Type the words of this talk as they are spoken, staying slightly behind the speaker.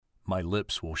My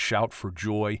lips will shout for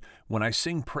joy when I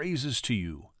sing praises to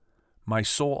you, my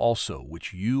soul also,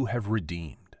 which you have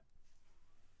redeemed.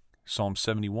 Psalm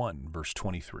 71, verse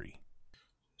 23.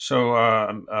 So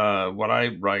what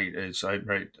I write is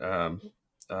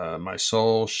my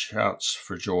soul shouts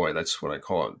for joy. That's what I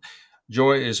call it.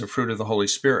 Joy is a fruit of the Holy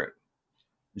Spirit.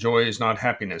 Joy is not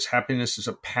happiness. Happiness is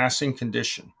a passing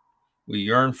condition. We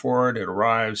yearn for it, it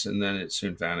arrives, and then it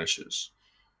soon vanishes.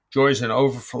 Joy is an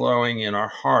overflowing in our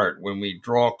heart when we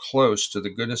draw close to the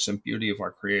goodness and beauty of our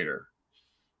Creator.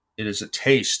 It is a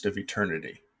taste of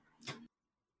eternity.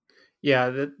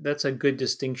 Yeah, that's a good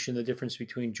distinction, the difference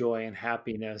between joy and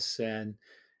happiness. And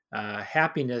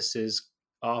happiness is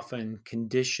often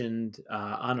conditioned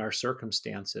on our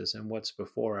circumstances and what's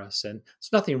before us. And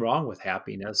there's nothing wrong with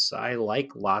happiness. I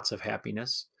like lots of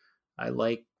happiness. I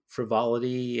like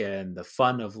frivolity and the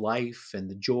fun of life and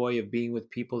the joy of being with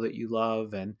people that you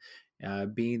love and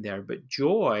being there. But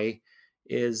joy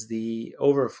is the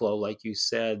overflow, like you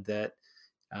said, that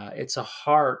it's a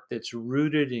heart that's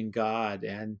rooted in God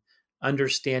and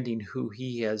understanding who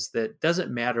He is, that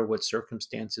doesn't matter what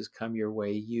circumstances come your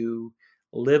way, you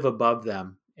live above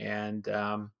them and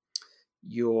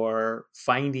you're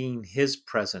finding His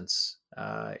presence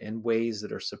in ways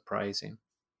that are surprising.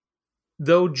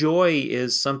 Though joy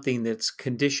is something that's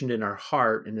conditioned in our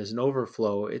heart and is an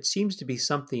overflow, it seems to be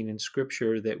something in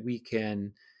Scripture that we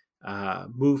can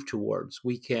move towards.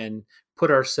 We can put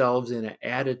ourselves in an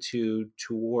attitude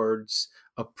towards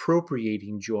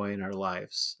appropriating joy in our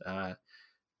lives.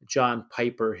 John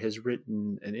Piper has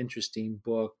written an interesting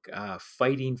book,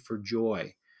 Fighting for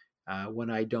Joy, When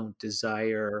I Don't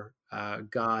Desire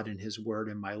God and His Word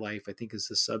in My Life, I think is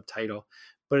the subtitle.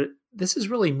 But this is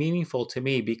really meaningful to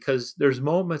me because there's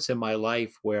moments in my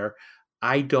life where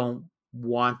I don't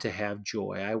want to have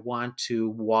joy. I want to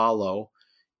wallow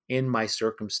in my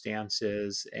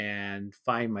circumstances and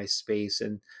find my space.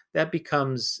 And that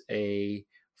becomes a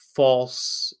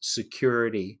false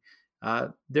security.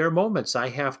 There are moments I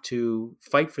have to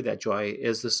fight for that joy.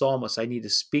 As the psalmist, I need to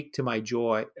speak to my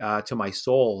joy, to my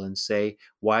soul, and say,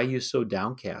 "Why are you so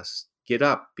downcast? Get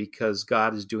up, because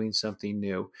God is doing something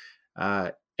new."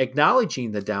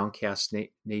 Acknowledging the downcast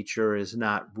nature is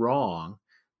not wrong.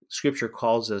 Scripture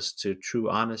calls us to true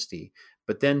honesty,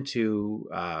 but then to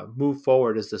move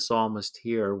forward as the psalmist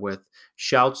here with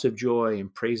shouts of joy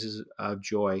and praises of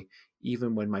joy,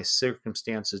 even when my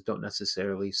circumstances don't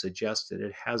necessarily suggest it.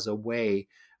 It has a way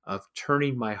of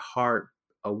turning my heart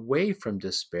away from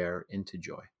despair into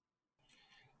joy.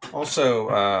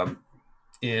 Also,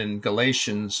 in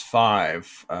Galatians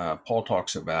 5, Paul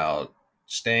talks about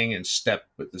staying in step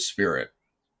with the Spirit.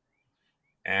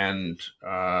 And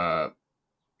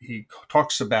he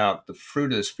talks about the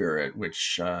fruit of the Spirit,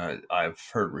 which I've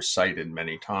heard recited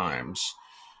many times.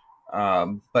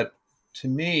 But to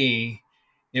me,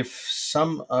 if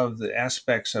some of the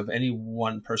aspects of any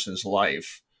one person's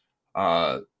life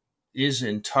is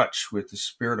in touch with the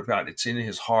Spirit of God, it's in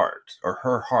his heart or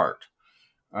her heart,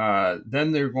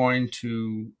 then they're going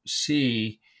to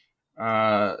see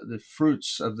the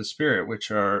fruits of the Spirit,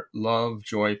 which are love,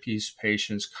 joy, peace,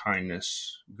 patience,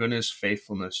 kindness, goodness,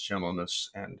 faithfulness, gentleness,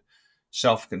 and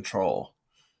self-control.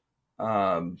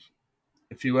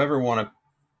 If you ever want a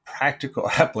practical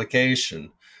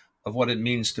application of what it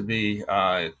means to be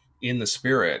in the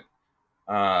Spirit,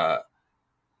 uh,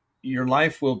 your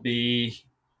life will be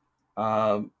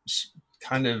kind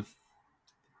of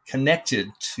connected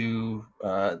to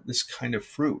this kind of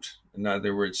fruit. In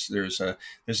other words, there's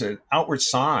an outward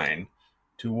sign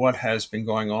to what has been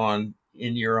going on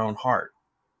in your own heart.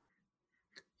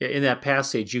 In that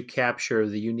passage, you capture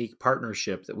the unique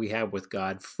partnership that we have with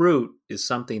God. Fruit is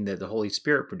something that the Holy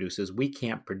Spirit produces. We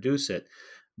can't produce it,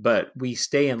 but we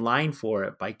stay in line for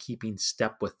it by keeping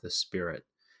step with the Spirit.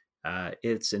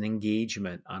 It's an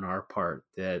engagement on our part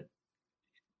that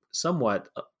somewhat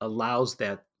allows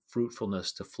that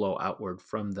fruitfulness to flow outward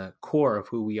from the core of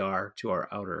who we are to our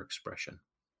outer expression.